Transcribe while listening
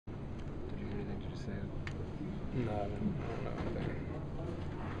No, I don't know anything.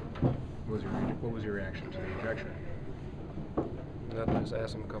 What was your reaction to the ejection? Nothing, just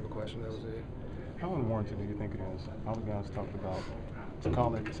asked him a couple questions, that was it. How unwarranted do you think it is? All the guys talked about to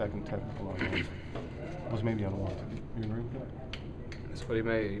call it second technical on him was maybe unwarranted. You agree with that? That's what he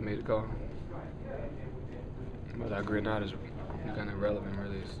made. He made the call. Whether I agree or not is kind of irrelevant,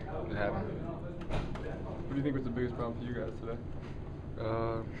 really. It happened. What do you think was the biggest problem for you guys today?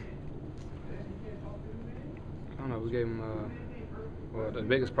 I don't know. We gave him. Well, the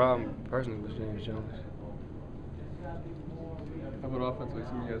biggest problem personally was James Jones. How about offensively?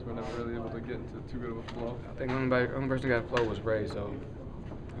 Some of you guys were never really able to get into too good of a flow. I think the only person that got flow was Ray, so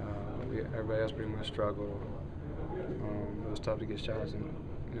everybody else pretty much struggled. It was tough to get shots,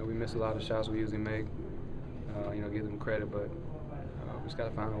 and we missed a lot of shots we usually make. Give them credit, but we just got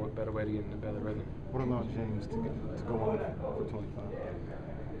to find a better way to get in a better rhythm. What allowed James to go on for 25?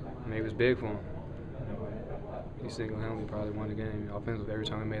 I mean, it was big for him. He single-handedly probably won the game. Offensively, every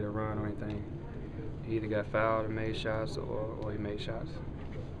time he made a run or anything, he either got fouled or made shots, or he made shots.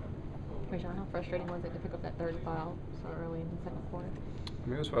 Rajon, how frustrating was it to pick up that third foul so early in the second quarter? I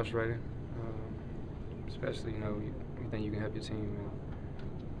mean, it was frustrating, especially you think you can help your team. And,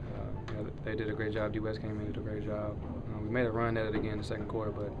 they did a great job. D-West came in and did a great job. We made a run at it again in the second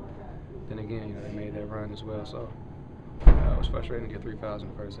quarter, but then again, they made that run as well. So it was frustrating to get 3 fouls in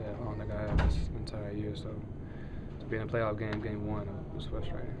the first half. I don't think I had this entire year. So to be in a playoff game one, it was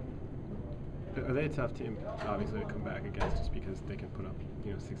frustrating. Are they a tough team, obviously, to come back against just because they can put up,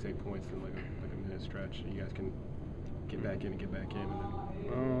 6-8 points in like a minute stretch? You guys can get back in and get back in.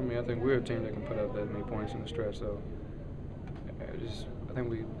 And then I think we're a team that can put up that many points in the stretch. So I think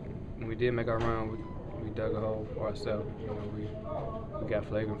when we did make our run, we dug a hole for ourselves. We got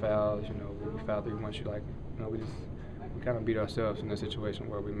flagrant fouls. We fouled 3 once. We kind of beat ourselves in that situation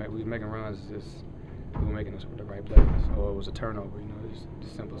where we was making runs. Just we were making the right plays, or it was a turnover.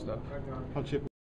 Just simple stuff. How chip